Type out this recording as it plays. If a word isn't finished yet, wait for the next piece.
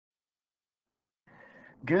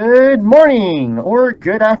Good morning or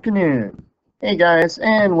good afternoon. Hey guys,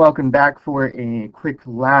 and welcome back for a quick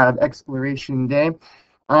lab exploration day.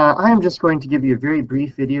 I am just going to give you a very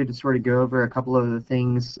brief video to sort of go over a couple of the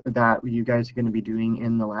things that you guys are going to be doing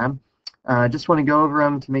in the lab. Just want to go over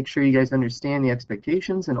them to make sure you guys understand the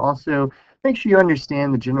expectations and also make sure you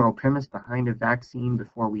understand the general premise behind a vaccine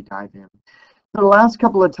before we dive in. So the last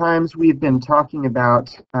couple of times we've been talking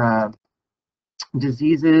about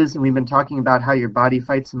diseases, and we've been talking about how your body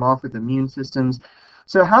fights them off with immune systems.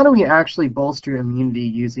 So how do we actually bolster immunity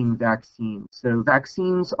using vaccines? So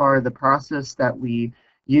vaccines are the process that we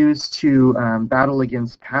use to battle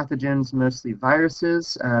against pathogens, mostly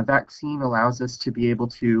viruses. Vaccine allows us to be able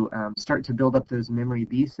to start to build up those memory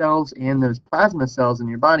B cells and those plasma cells in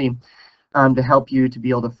your body to help you to be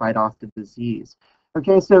able to fight off the disease.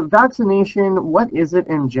 Okay, so vaccination, what is it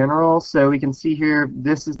in general? So we can see here,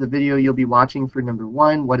 this is the video you'll be watching for number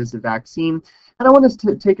one, what is a vaccine? And I want us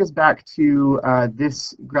to take us back to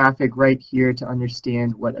this graphic right here to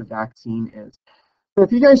understand what a vaccine is. So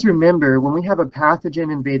if you guys remember, when we have a pathogen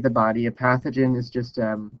invade the body, a pathogen is just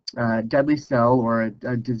a deadly cell or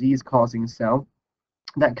a disease-causing cell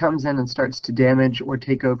that comes in and starts to damage or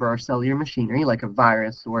take over our cellular machinery, like a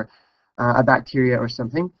virus or a bacteria or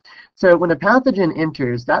something. So when a pathogen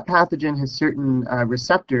enters, that pathogen has certain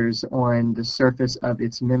receptors on the surface of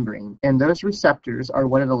its membrane, and those receptors are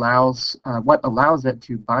what allows it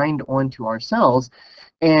to bind onto our cells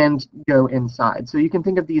and go inside. So you can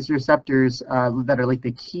think of these receptors that are like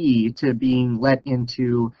the key to being let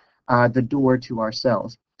into the door to our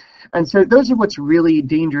cells. And so those are what's really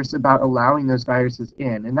dangerous about allowing those viruses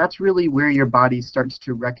in. And that's really where your body starts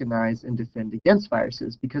to recognize and defend against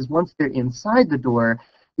viruses, because once they're inside the door,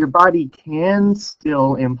 your body can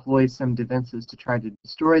still employ some defenses to try to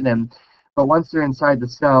destroy them. But once they're inside the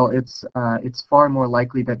cell, it's far more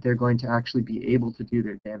likely that they're going to actually be able to do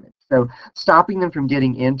their damage. So stopping them from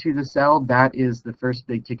getting into the cell, that is the first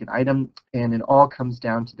big ticket item, and it all comes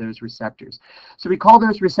down to those receptors. So we call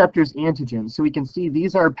those receptors antigens. So we can see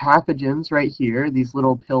these are pathogens right here, these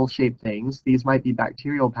little pill-shaped things. These might be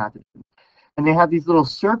bacterial pathogens. And they have these little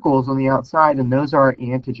circles on the outside, and those are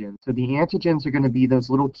antigens. So the antigens are going to be those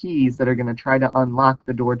little keys that are going to try to unlock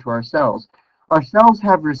the door to our cells. Our cells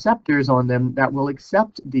have receptors on them that will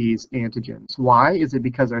accept these antigens. Why? Is it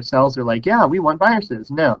because our cells are like, yeah, we want viruses?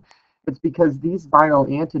 No. It's because these viral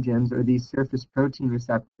antigens, or these surface protein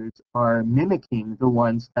receptors, are mimicking the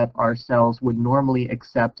ones that our cells would normally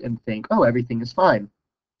accept and think, oh, everything is fine.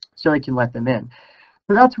 So it can let them in.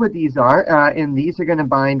 So that's what these are, and these are going to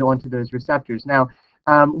bind onto those receptors. Now,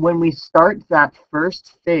 when we start that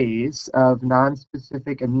first phase of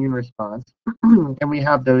non-specific immune response, and we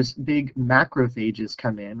have those big macrophages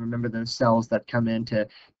come in, remember those cells that come in to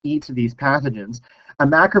eat these pathogens, a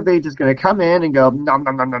macrophage is going to come in and go nom,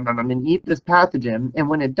 nom, nom, nom, nom, nom, and eat this pathogen, and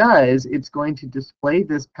when it does, it's going to display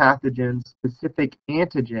this pathogen's specific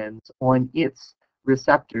antigens on its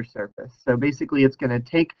receptor surface. So basically it's going to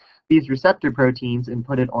take these receptor proteins and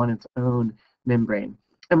put it on its own membrane.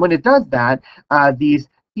 And when it does that, these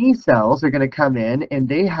T cells are going to come in, and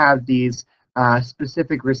they have these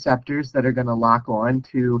specific receptors that are going to lock on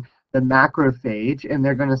to the macrophage, and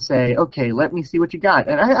they're going to say, okay, let me see what you got.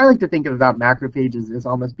 And I like to think about macrophages as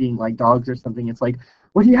almost being like dogs or something. It's like,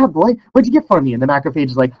 what do you have, boy? What'd you get for me? And the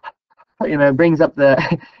macrophage is like, you know, it brings up the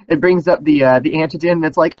antigen, and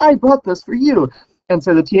it's like, I brought this for you. And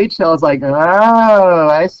so the TH cell is like, oh,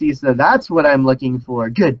 I see. So that's what I'm looking for.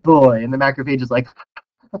 Good boy. And the macrophage is like,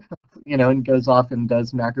 you know, and goes off and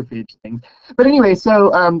does macrophage things. But anyway, so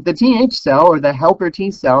the TH cell, or the helper T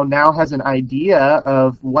cell, now has an idea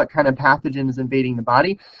of what kind of pathogen is invading the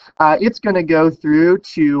body. It's going to go through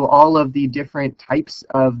to all of the different types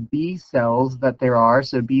of B cells that there are.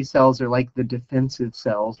 So B cells are like the defensive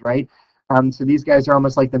cells, right? So these guys are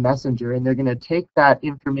almost like the messenger, and they're going to take that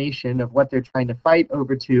information of what they're trying to fight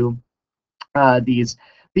over to these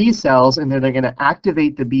B cells, and then they're going to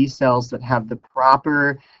activate the B cells that have the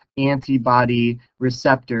proper antibody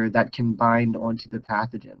receptor that can bind onto the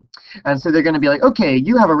pathogen. And so they're going to be like, okay,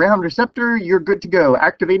 you have a round receptor, you're good to go,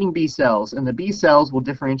 activating B cells. And the B cells will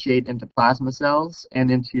differentiate into plasma cells and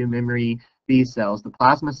into memory B cells. The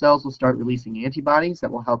plasma cells will start releasing antibodies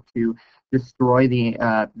that will help to destroy the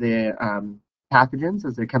pathogens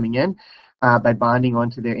as they're coming in by bonding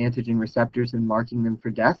onto their antigen receptors and marking them for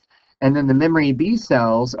death. And then the memory B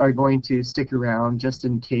cells are going to stick around just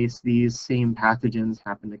in case these same pathogens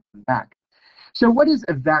happen to come back. So what is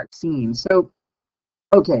a vaccine? So,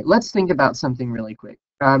 okay, let's think about something really quick.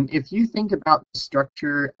 If you think about the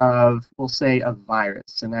structure of, we'll say, a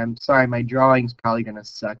virus, and I'm sorry, my drawing's probably going to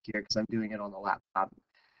suck here because I'm doing it on the laptop.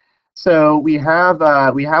 So we have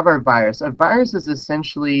our virus. A virus is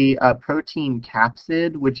essentially a protein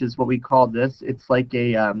capsid, which is what we call this. It's like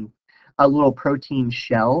a little protein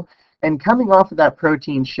shell. And coming off of that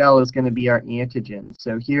protein shell is going to be our antigens.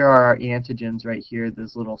 So here are our antigens right here,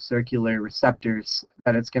 those little circular receptors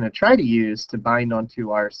that it's going to try to use to bind onto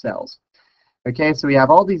our cells. Okay, so we have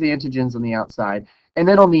all these antigens on the outside. And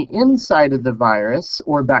then on the inside of the virus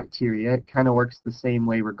or bacteria, it kind of works the same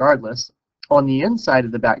way regardless. On the inside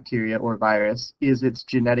of the bacteria or virus is its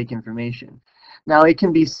genetic information. Now it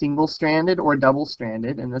can be single-stranded or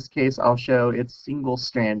double-stranded. In this case, I'll show it's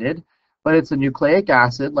single-stranded, but it's a nucleic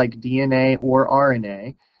acid like DNA or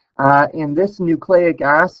RNA. And this nucleic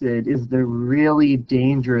acid is the really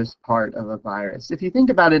dangerous part of a virus. If you think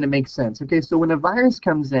about it, it makes sense. Okay, so when a virus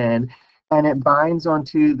comes in and it binds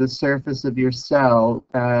onto the surface of your cell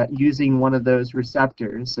using one of those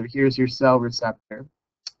receptors, so here's your cell receptor,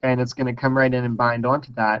 and it's going to come right in and bind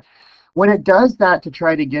onto that. When it does that to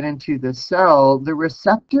try to get into the cell, the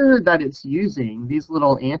receptor that it's using, these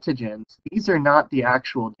little antigens, these are not the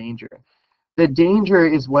actual danger. The danger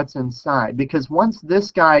is what's inside, because once this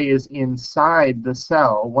guy is inside the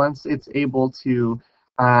cell, once it's able to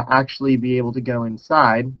actually be able to go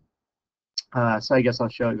inside, so I guess I'll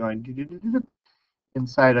show it going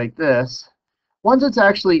inside like this. Once it's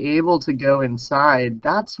actually able to go inside,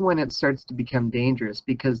 that's when it starts to become dangerous,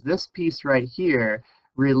 because this piece right here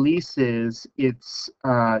releases its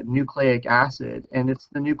nucleic acid, and it's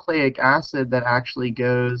the nucleic acid that actually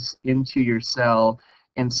goes into your cell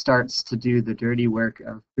and starts to do the dirty work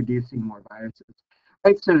of producing more viruses.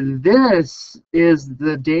 Right, so this is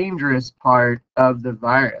the dangerous part of the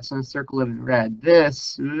virus. I'm going to circle it in red.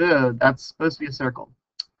 This, that's supposed to be a circle.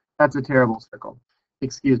 That's a terrible circle.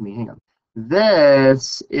 Excuse me, hang on.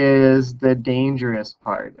 This is the dangerous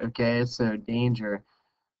part, okay? So danger.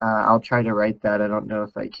 I'll try to write that. I don't know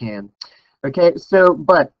if I can. Okay, so,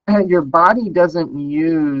 but your body doesn't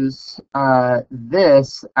use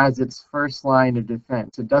this as its first line of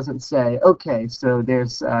defense. It doesn't say, okay, so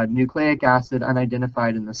there's nucleic acid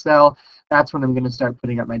unidentified in the cell. That's when I'm going to start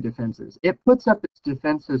putting up my defenses. It puts up its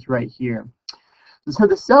defenses right here. So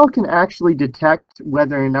the cell can actually detect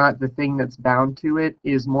whether or not the thing that's bound to it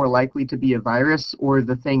is more likely to be a virus or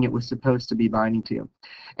the thing it was supposed to be binding to.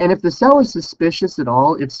 And if the cell is suspicious at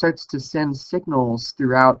all, it starts to send signals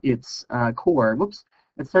throughout its core. Whoops.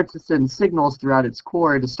 It starts to send signals throughout its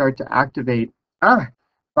core to start to activate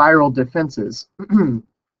viral defenses.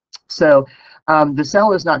 So the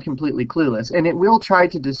cell is not completely clueless, and it will try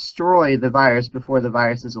to destroy the virus before the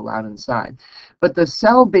virus is allowed inside. But the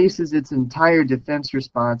cell bases its entire defense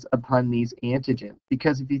response upon these antigens,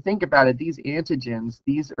 because if you think about it, these antigens,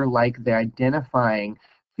 these are like the identifying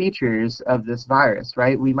features of this virus,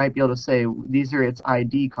 right? We might be able to say these are its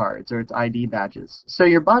ID cards or its ID badges. So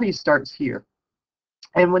your body starts here.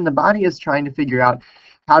 And when the body is trying to figure out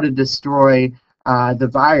how to destroy the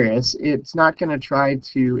virus, it's not going to try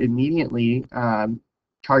to immediately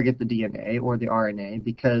target the DNA or the RNA,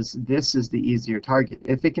 because this is the easier target.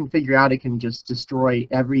 If it can figure out it can just destroy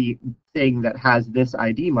everything that has this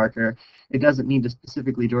ID marker, it doesn't need to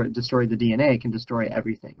specifically destroy the DNA. It can destroy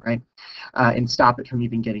everything, right? And stop it from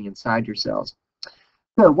even getting inside your cells.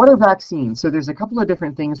 So what are vaccines? So there's a couple of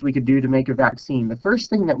different things we could do to make a vaccine. The first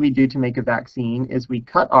thing that we do to make a vaccine is we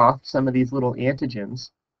cut off some of these little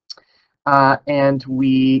antigens, and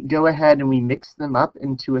we go ahead and we mix them up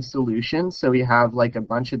into a solution. So we have like a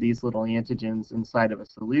bunch of these little antigens inside of a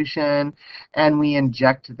solution, and we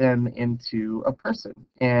inject them into a person.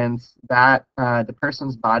 And that the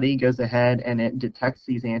person's body goes ahead and it detects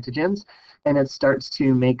these antigens, and it starts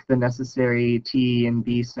to make the necessary T and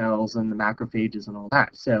B cells and the macrophages and all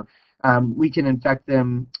that. So we can infect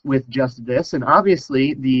them with just this, and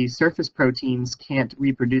obviously the surface proteins can't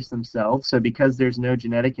reproduce themselves, so because there's no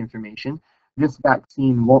genetic information, this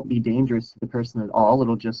vaccine won't be dangerous to the person at all.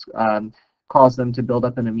 It'll just cause them to build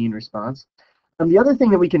up an immune response. The other thing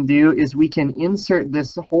that we can do is we can insert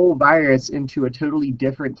this whole virus into a totally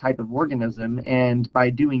different type of organism, and by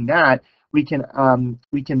doing that, we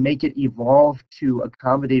can make it evolve to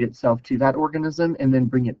accommodate itself to that organism and then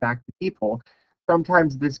bring it back to people.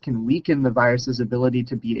 Sometimes this can weaken the virus's ability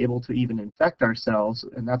to be able to even infect our cells,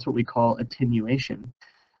 and that's what we call attenuation.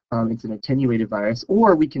 It's an attenuated virus.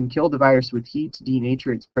 Or we can kill the virus with heat,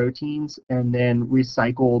 denature its proteins, and then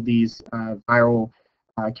recycle these viral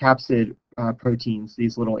capsid proteins,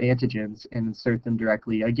 these little antigens, and insert them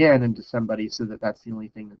directly again into somebody so that that's the only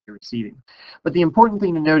thing that they're receiving. But the important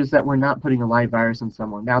thing to note is that we're not putting a live virus in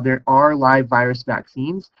someone. Now, there are live virus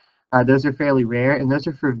vaccines. Those are fairly rare, and those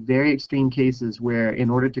are for very extreme cases where, in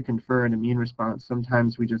order to confer an immune response,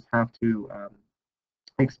 sometimes we just have to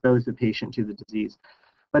expose the patient to the disease.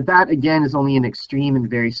 But that, again, is only in extreme and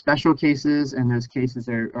very special cases, and those cases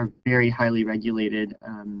are very highly regulated.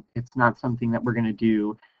 It's not something that we're going to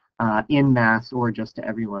do in mass or just to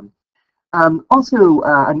everyone. Also,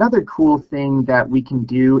 another cool thing that we can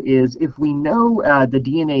do is if we know the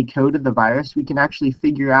DNA code of the virus, we can actually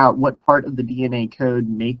figure out what part of the DNA code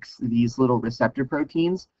makes these little receptor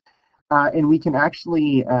proteins. And we can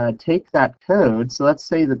actually take that code. So let's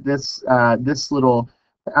say that this little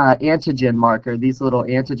antigen marker, these little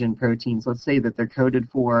antigen proteins, let's say that they're coded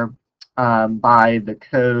for by the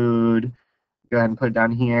code, go ahead and put it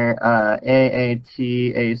down here, AATACG.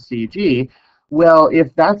 Well,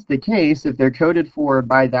 if that's the case, if they're coded for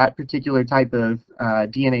by that particular type of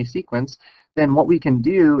DNA sequence, then what we can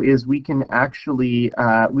do is we can actually,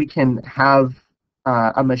 we can have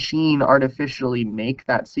a machine artificially make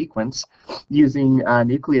that sequence using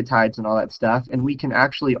nucleotides and all that stuff, and we can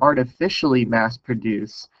actually artificially mass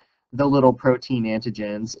produce the little protein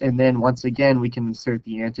antigens, and then once again we can insert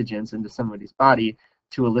the antigens into somebody's body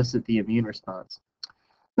to elicit the immune response.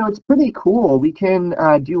 So it's pretty cool. We can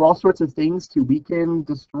do all sorts of things to weaken,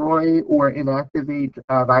 destroy, or inactivate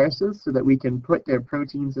viruses so that we can put their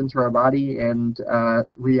proteins into our body and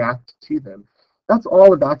react to them. That's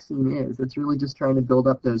all a vaccine is. It's really just trying to build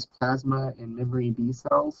up those plasma and memory B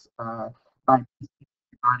cells by boosting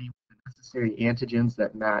your body with the necessary antigens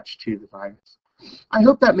that match to the virus. I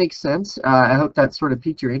hope that makes sense. I hope that sort of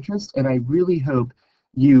piqued your interest, and I really hope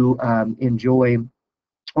you enjoy,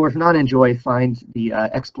 or if not enjoy, find the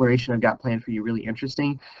exploration I've got planned for you really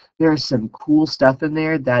interesting. There's some cool stuff in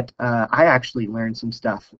there that I actually learned some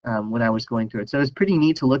stuff when I was going through it. So it's pretty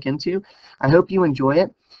neat to look into. I hope you enjoy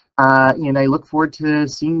it. And I look forward to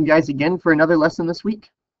seeing you guys again for another lesson this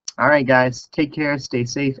week. All right, guys, take care, stay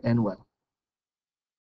safe and well.